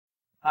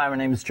Hi, my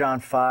name is John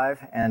Five,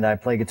 and I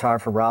play guitar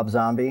for Rob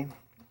Zombie.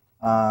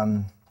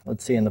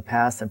 Let's see, in the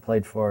past I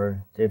played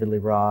for David Lee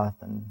Roth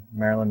and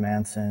Marilyn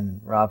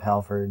Manson, Rob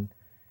Halford,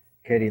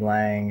 Katie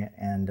Lang,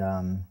 and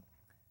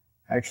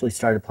I actually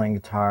started playing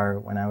guitar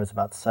when I was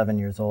about 7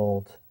 years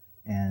old,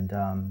 and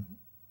I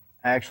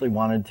actually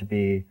wanted to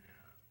be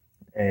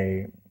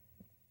a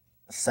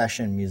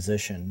session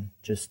musician,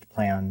 just to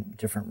play on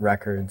different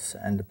records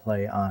and to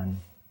play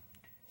on,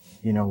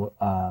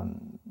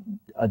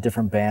 a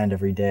different band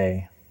every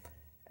day.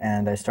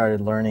 And I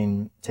started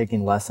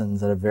taking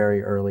lessons at a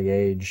very early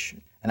age.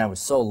 And I was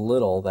so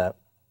little that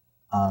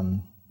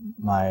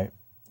my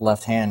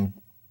left hand,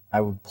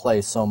 I would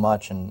play so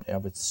much and I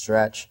would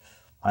stretch.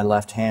 My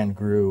left hand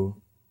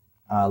grew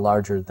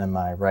larger than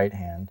my right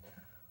hand,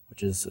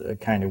 which is a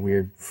kind of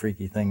weird,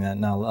 freaky thing that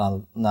not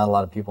a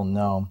lot of people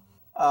know.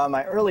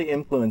 My early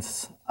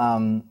influence,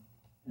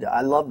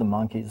 I loved the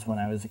Monkees when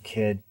I was a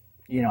kid.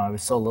 I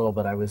was so little,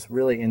 but I was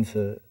really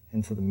into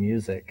the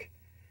music.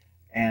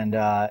 And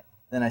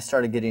then I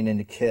started getting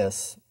into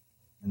Kiss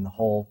and the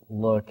whole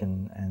look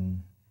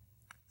and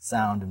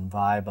sound and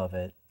vibe of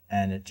it,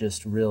 and it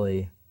just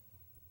really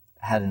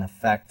had an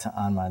effect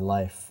on my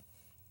life.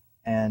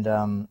 And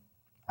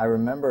I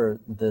remember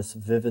this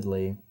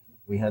vividly.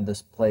 We had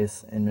this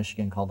place in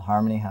Michigan called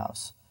Harmony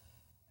House,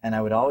 and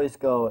I would always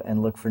go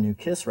and look for new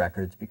Kiss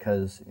records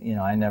because,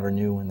 I never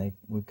knew when they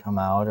would come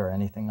out or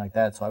anything like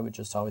that, so I would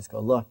just always go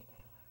look.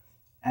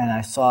 And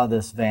I saw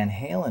this Van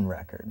Halen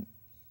record,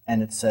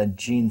 and it said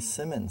Gene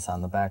Simmons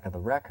on the back of the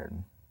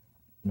record.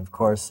 And of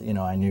course,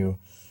 I knew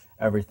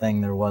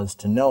everything there was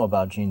to know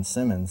about Gene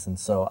Simmons, and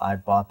so I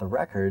bought the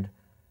record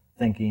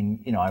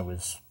thinking, I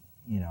was,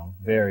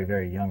 very,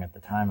 very young at the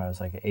time. I was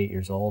like 8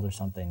 years old or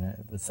something. I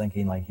was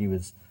thinking like he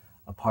was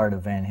a part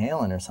of Van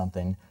Halen or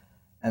something.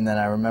 And then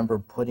I remember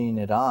putting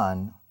it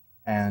on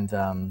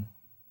and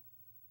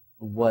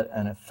what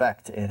an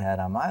effect it had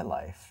on my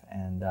life.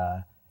 And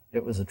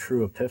it was a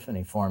true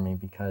epiphany for me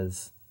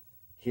because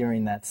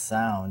hearing that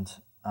sound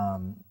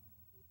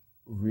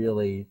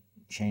really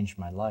changed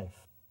my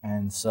life.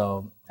 And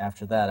so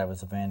after that, I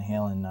was a Van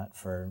Halen nut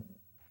for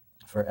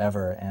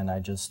forever, and I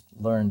just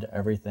learned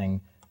everything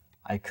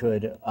I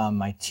could.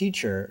 My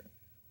teacher,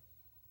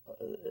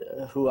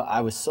 who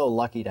I was so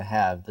lucky to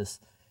have,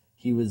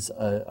 he was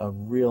a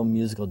real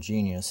musical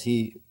genius.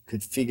 He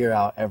could figure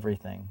out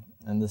everything.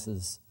 And this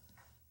is,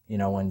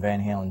 when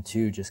Van Halen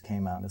 2 just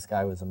came out, this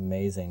guy was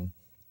amazing.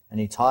 And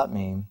he taught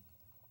me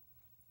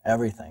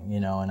everything,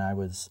 and I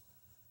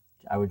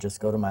would just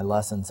go to my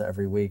lessons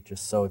every week,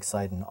 just so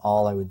excited, and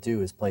all I would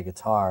do is play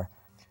guitar.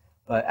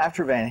 But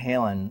after Van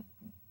Halen,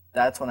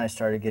 that's when I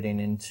started getting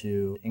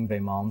into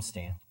Yngwie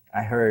Malmsteen.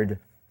 I heard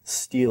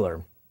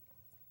Steeler,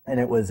 and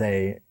it was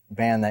a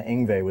band that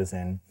Yngwie was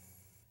in,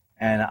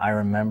 and I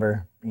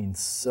remember being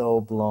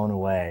so blown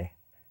away,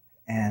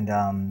 and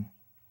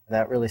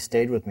that really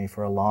stayed with me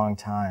for a long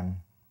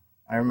time.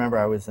 I remember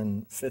I was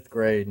in 5th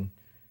grade.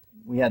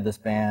 We had this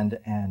band,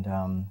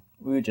 and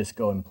we would just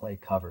go and play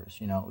covers.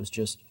 It was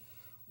just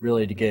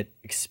really to get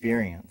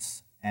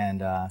experience.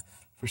 And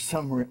for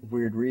some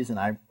weird reason,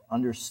 I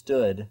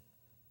understood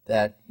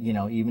that,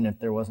 even if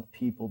there wasn't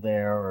people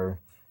there or,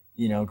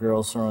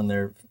 girls throwing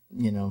their,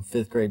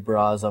 5th grade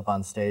bras up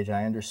on stage,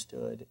 I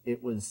understood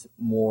it was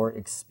more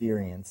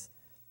experience.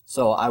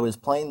 So I was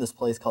playing this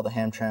place called the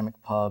Hamtramck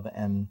Pub,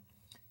 and,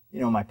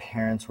 my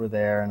parents were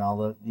there and all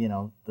the,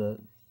 the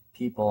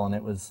people, and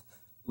it was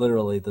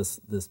literally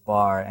this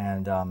bar,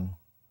 and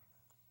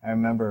I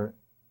remember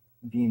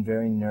being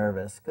very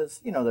nervous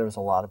because there was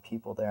a lot of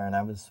people there, and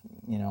I was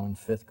in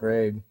 5th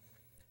grade,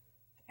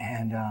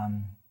 and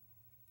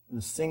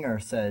the singer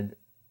said,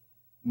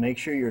 "Make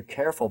sure you're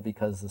careful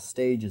because the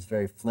stage is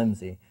very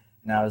flimsy."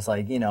 And I was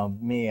like,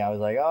 I was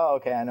like, "Oh,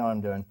 okay, I know what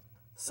I'm doing."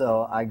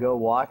 So I go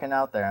walking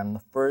out there. I'm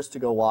the first to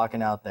go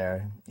walking out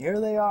there. Here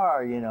they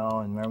are,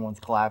 and everyone's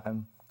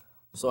clapping.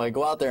 So I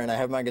go out there and I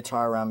have my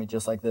guitar around me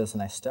just like this,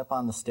 and I step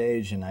on the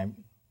stage, and of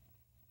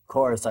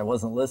course I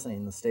wasn't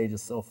listening. The stage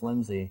is so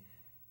flimsy,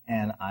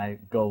 and I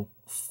go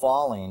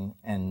falling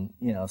and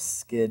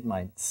skid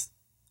my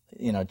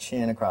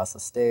chin across the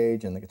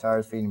stage, and the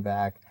guitar's feeding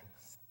back.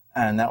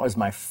 And that was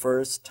my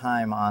first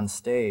time on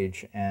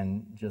stage,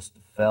 and just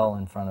fell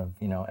in front of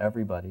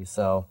everybody.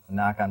 So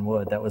knock on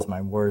wood, that was my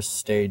worst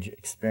stage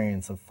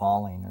experience of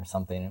falling or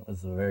something. It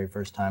was the very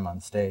first time on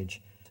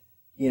stage.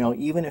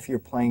 Even if you're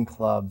playing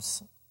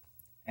clubs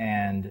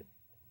and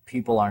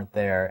people aren't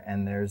there,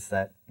 and there's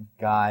that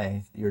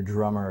guy, your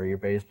drummer or your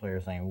bass player,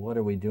 saying, "What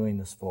are we doing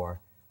this for?"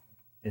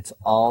 It's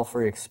all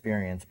for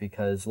experience,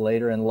 because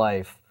later in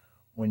life,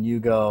 when you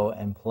go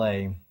and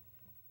play,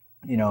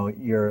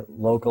 your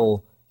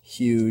local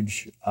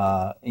huge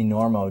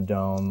Enormo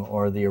Dome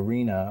or the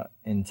arena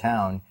in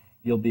town,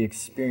 you'll be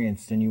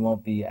experienced and you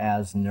won't be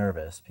as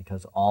nervous,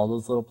 because all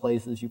those little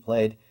places you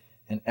played,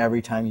 and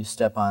every time you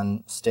step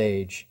on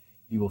stage,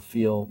 you will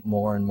feel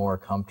more and more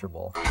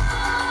comfortable.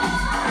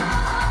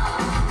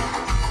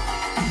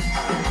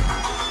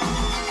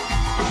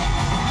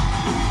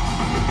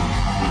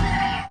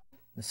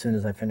 As soon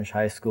as I finished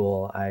high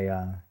school, I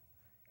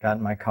got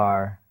in my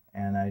car,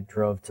 and I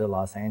drove to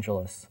Los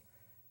Angeles.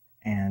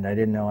 And I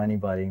didn't know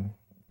anybody,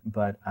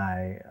 but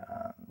I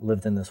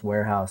lived in this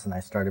warehouse, and I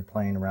started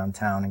playing around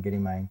town and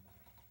getting my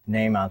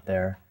name out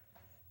there.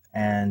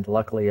 And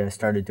luckily I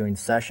started doing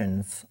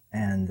sessions,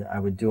 and I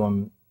would do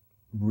them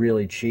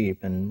really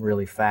cheap and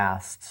really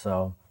fast.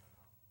 So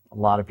a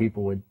lot of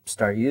people would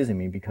start using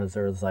me because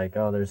there was like,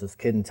 oh, there's this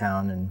kid in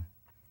town and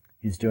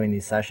he's doing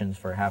these sessions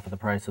for half of the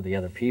price of the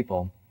other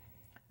people,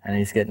 and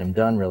he's getting them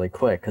done really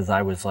quick. Because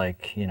I was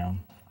like, you know,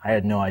 I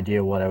had no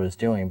idea what I was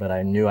doing, but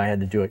I knew I had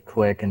to do it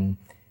quick and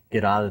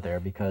get out of there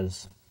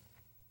because,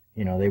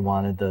 you know, they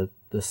wanted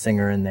the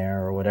singer in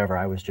there or whatever.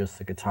 I was just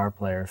the guitar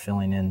player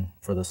filling in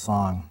for the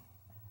song.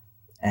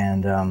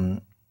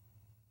 And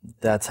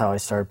that's how I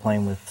started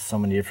playing with so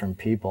many different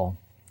people.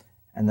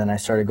 And then I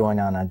started going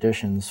on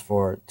auditions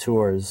for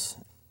tours.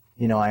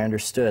 You know, I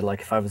understood,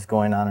 like, if I was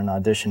going on an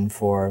audition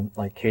for,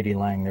 like, Katie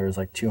Lang, there was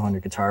like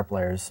 200 guitar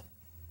players.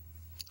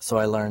 So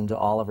I learned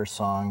all of her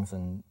songs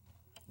and,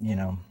 you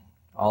know,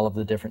 all of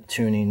the different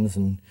tunings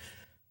and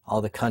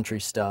all the country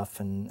stuff.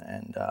 And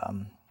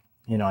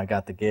you know, I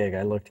got the gig.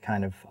 I looked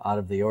kind of out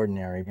of the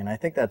ordinary. And I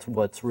think that's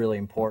what's really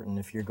important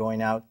if you're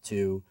going out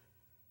to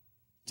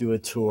do a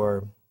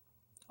tour.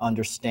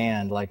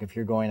 Understand, like, if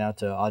you're going out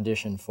to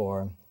audition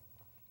for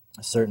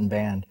a certain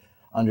band,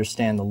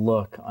 understand the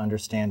look,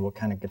 understand what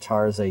kind of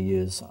guitars they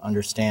use,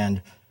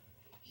 understand,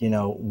 you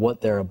know,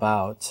 what they're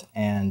about,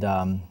 and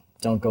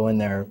don't go in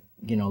there,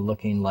 you know,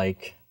 looking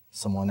like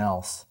someone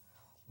else.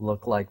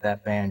 Look like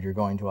that band you're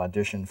going to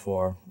audition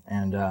for,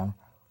 and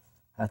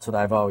that's what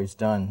I've always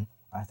done.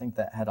 I think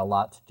that had a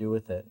lot to do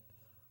with it,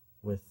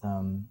 with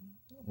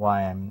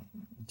why I'm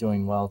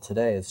doing well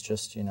today. It's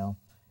just, you know,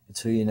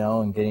 it's who you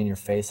know and getting your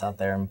face out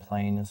there and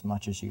playing as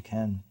much as you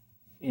can.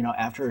 You know,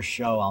 after a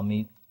show, I'll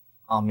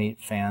meet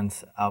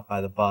fans out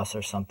by the bus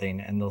or something,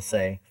 and they'll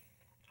say,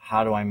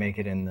 how do I make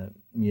it in the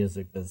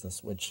music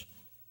business? Which,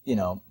 you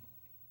know,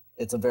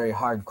 it's a very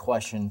hard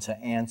question to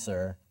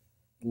answer,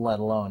 let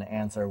alone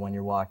answer when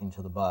you're walking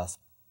to the bus.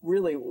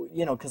 Really,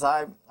 you know, because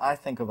I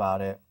think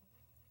about it.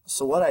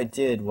 So what I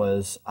did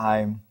was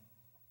I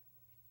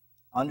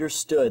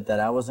understood that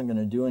I wasn't going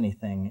to do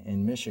anything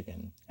in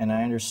Michigan, and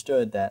I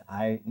understood that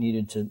I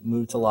needed to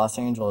move to Los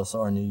Angeles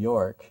or New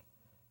York.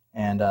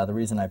 And the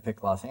reason I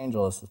picked Los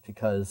Angeles is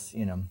because,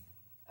 you know,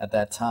 at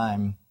that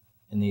time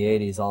in the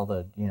 80s, all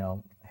the, you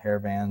know, hair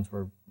bands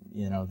were,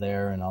 you know,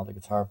 there, and all the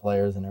guitar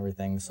players and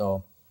everything.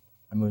 So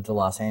I moved to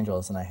Los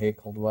Angeles, and I hate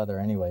cold weather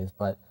anyways,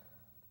 but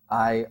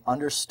I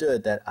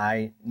understood that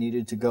I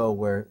needed to go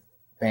where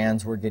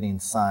bands were getting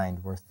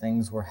signed, where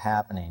things were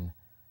happening.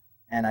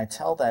 And I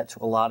tell that to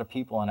a lot of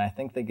people, and I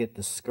think they get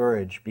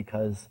discouraged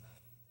because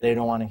they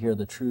don't want to hear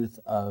the truth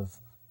of,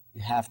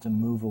 you have to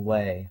move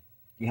away.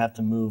 You have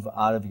to move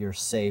out of your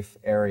safe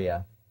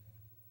area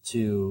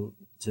to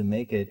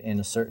make it in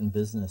a certain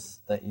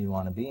business that you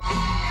want to be in.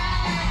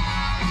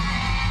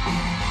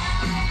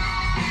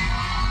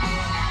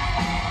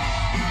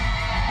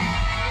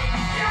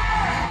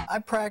 I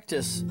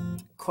practice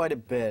quite a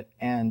bit,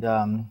 and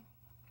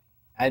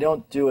I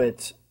don't do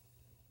it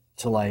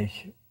to,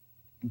 like,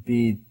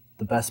 be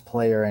the best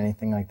player or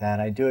anything like that.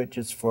 I do it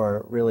just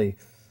for really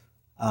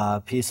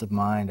peace of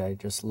mind. I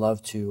just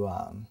love to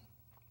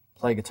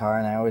play guitar,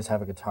 and I always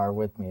have a guitar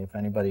with me. If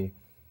anybody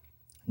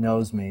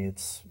knows me,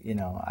 it's, you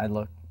know, I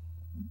look,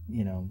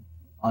 you know,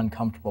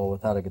 uncomfortable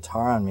without a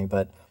guitar on me.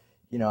 But,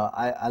 you know,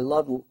 I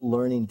love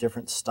learning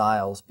different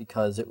styles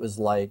because it was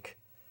like,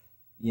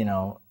 you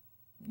know,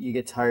 you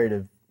get tired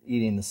of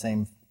eating the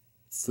same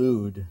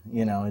food,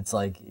 you know, it's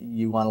like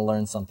you want to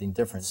learn something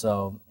different.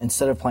 So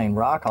instead of playing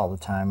rock all the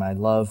time, I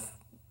love,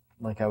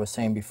 like I was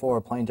saying before,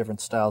 playing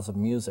different styles of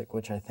music,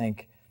 which I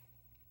think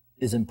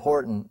is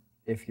important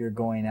if you're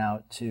going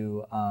out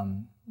to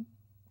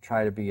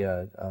try to be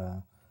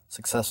a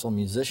successful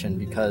musician,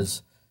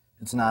 because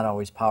it's not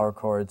always power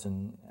chords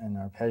and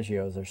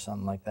arpeggios or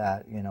something like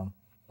that, you know.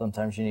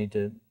 Sometimes you need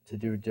to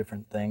do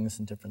different things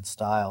and different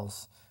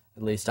styles.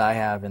 At least I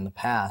have in the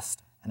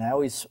past. And I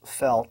always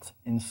felt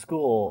in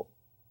school,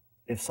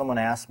 if someone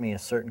asked me a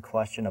certain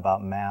question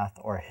about math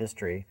or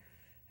history,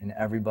 and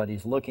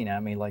everybody's looking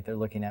at me like they're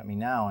looking at me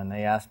now, and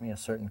they asked me a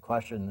certain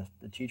question,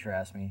 the teacher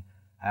asked me,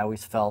 I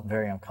always felt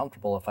very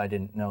uncomfortable if I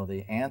didn't know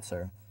the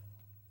answer.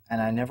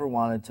 And I never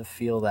wanted to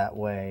feel that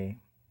way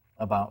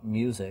about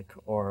music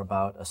or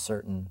about a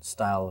certain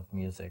style of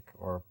music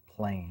or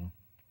playing.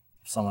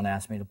 If someone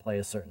asked me to play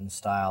a certain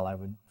style,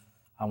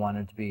 I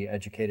wanted to be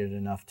educated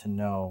enough to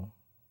know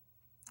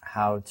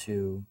how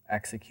to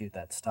execute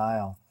that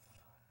style.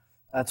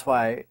 That's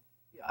why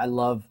I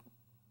love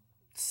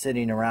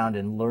sitting around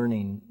and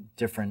learning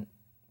different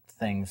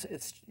things.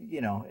 It's, you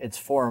know, it's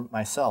for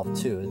myself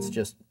too. It's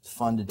just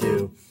fun to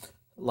do,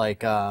 like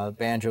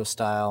banjo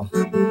style.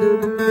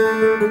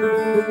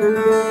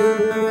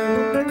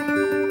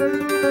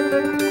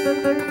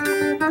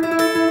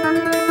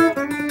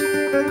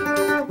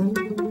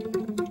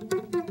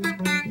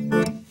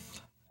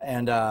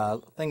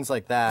 And things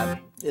like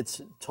that.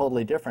 It's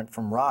totally different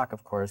from rock,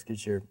 of course,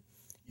 because you're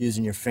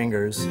using your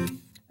fingers.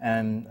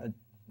 And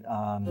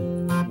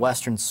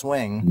Western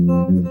swing.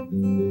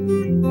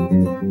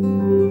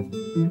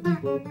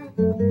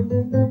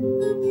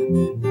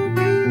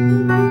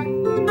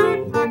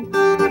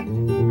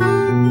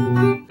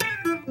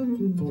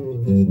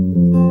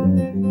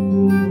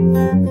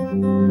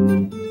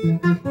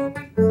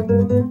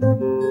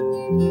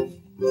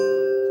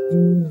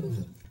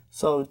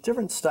 So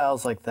different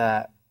styles like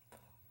that,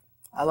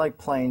 I like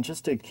playing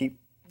just to keep,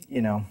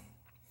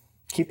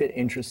 keep it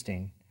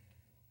interesting.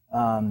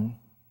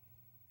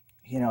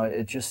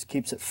 It just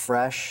keeps it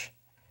fresh,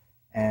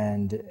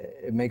 and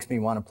it makes me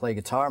want to play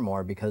guitar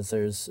more because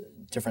there's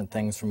different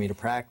things for me to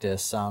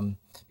practice.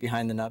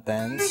 Behind the nut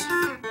bends.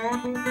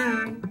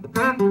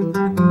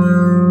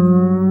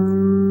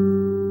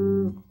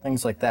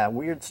 Things like that,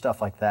 weird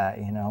stuff like that,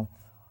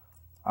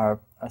 are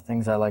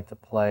things I like to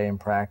play and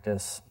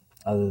practice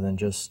other than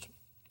just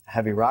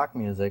heavy rock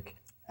music.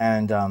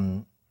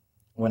 And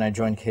when I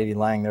joined k.d.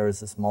 lang, there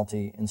was this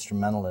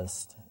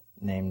multi-instrumentalist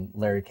named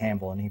Larry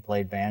Campbell, and he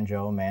played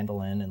banjo,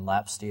 mandolin, and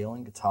lap steel,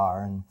 and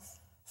guitar, and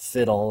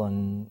fiddle,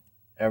 and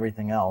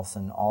everything else,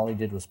 and all he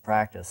did was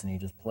practice, and he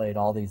just played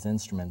all these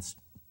instruments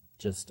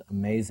just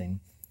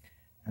amazing.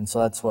 And so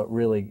that's what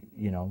really,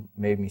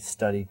 made me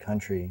study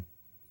country,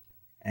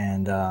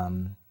 and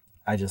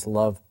I just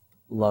love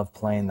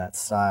playing that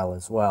style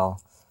as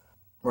well.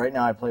 Right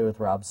now I play with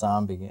Rob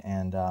Zombie,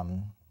 and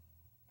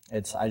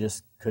I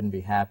just couldn't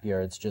be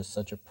happier. It's just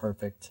such a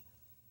perfect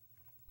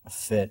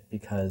fit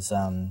because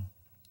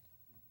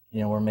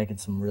we're making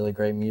some really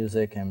great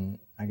music, and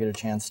I get a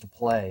chance to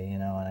play,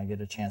 and I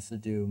get a chance to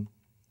do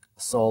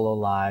solo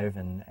live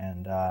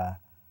and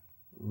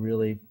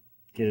really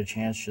get a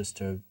chance just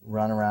to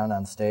run around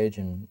on stage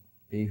and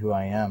be who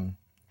I am.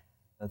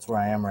 That's where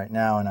I am right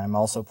now, and I'm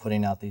also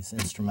putting out these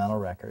instrumental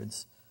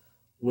records,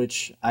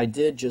 which I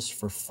did just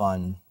for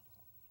fun.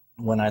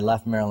 When I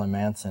left Marilyn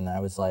Manson, I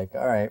was like,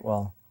 all right,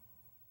 well,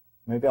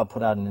 maybe I'll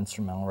put out an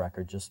instrumental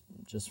record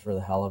just for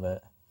the hell of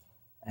it.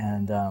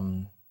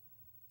 And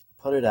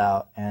put it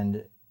out,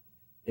 and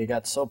it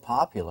got so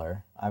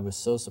popular. I was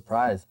so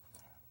surprised.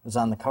 It was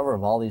on the cover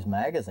of all these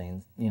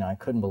magazines. I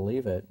couldn't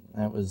believe it.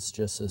 And it was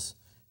just this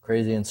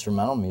crazy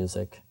instrumental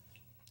music.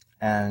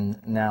 And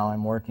now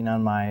I'm working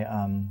on my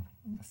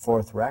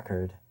fourth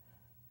record,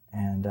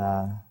 and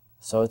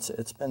so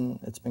it's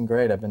been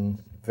great. I've been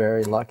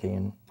very lucky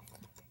and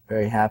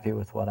very happy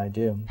with what I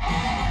do.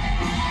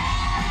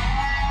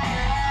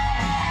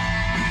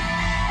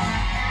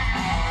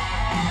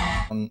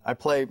 I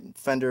play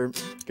Fender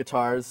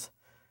guitars.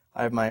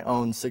 I have my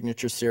own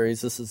signature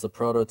series. This is the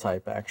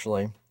prototype,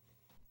 actually.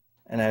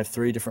 And I have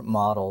 3 different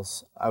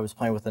models. I was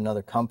playing with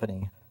another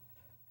company,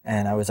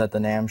 and I was at the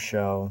NAMM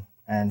show,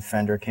 and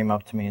Fender came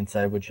up to me and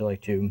said, would you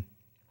like to,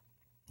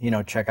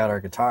 check out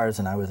our guitars?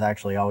 And I was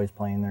actually always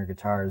playing their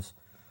guitars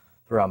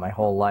throughout my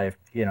whole life.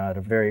 At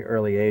a very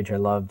early age, I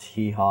loved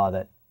Hee Haw,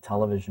 that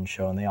television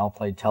show, and they all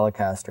played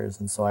Telecasters,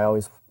 and so I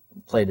always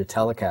played a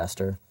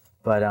Telecaster.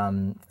 But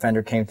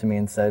Fender came to me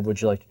and said,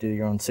 would you like to do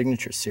your own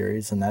signature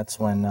series? And that's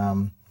when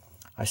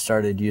I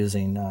started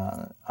using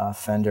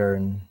Fender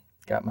and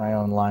got my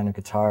own line of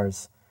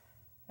guitars.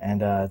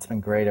 And it's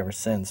been great ever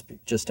since,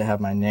 just to have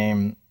my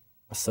name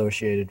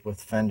associated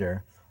with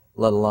Fender,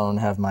 let alone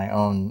have my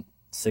own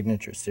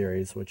signature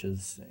series, which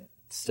is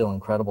still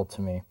incredible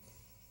to me.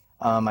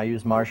 I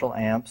use Marshall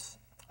amps.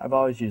 I've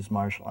always used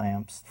Marshall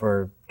amps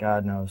for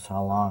God knows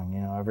how long.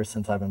 Ever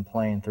since I've been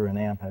playing through an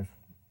amp, I've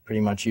pretty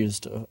much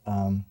used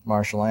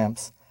Marshall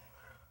amps.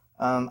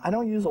 I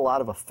don't use a lot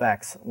of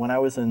effects. When I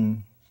was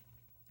in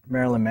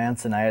Marilyn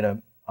Manson, I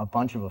had a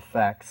bunch of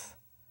effects,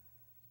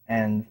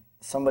 and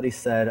somebody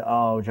said,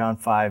 oh, John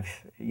 5,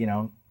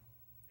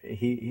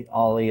 he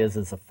all he is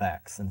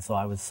effects. And so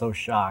I was so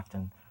shocked,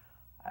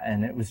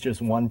 and it was just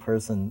one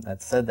person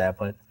that said that,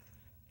 but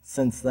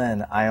since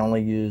then I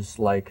only use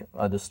like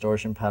a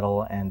distortion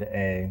pedal and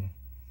a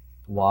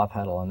wah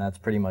pedal, and that's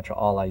pretty much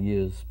all I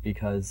use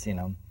because,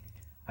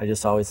 I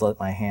just always let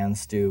my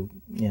hands do,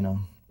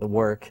 the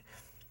work.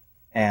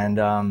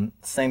 And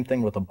same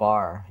thing with a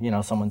bar.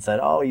 Someone said,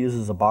 oh, he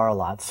uses a bar a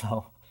lot,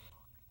 so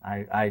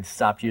I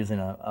stopped using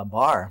a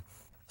bar.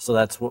 So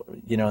that's what,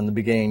 in the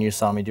beginning you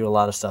saw me do a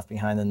lot of stuff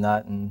behind the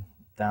nut and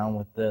down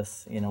with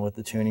this, with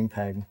the tuning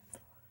peg.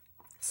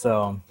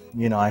 So,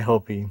 I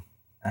hope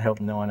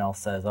no one else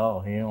says,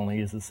 oh, he only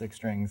uses 6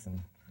 strings, and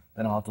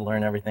then I'll have to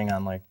learn everything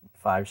on like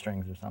 5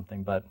 strings or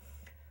something. But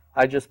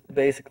I just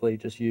basically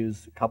just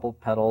use a couple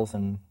pedals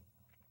and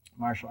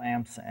Marshall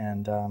amps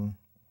and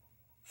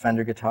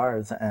Fender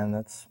guitars, and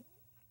that's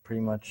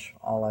pretty much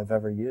all I've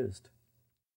ever used.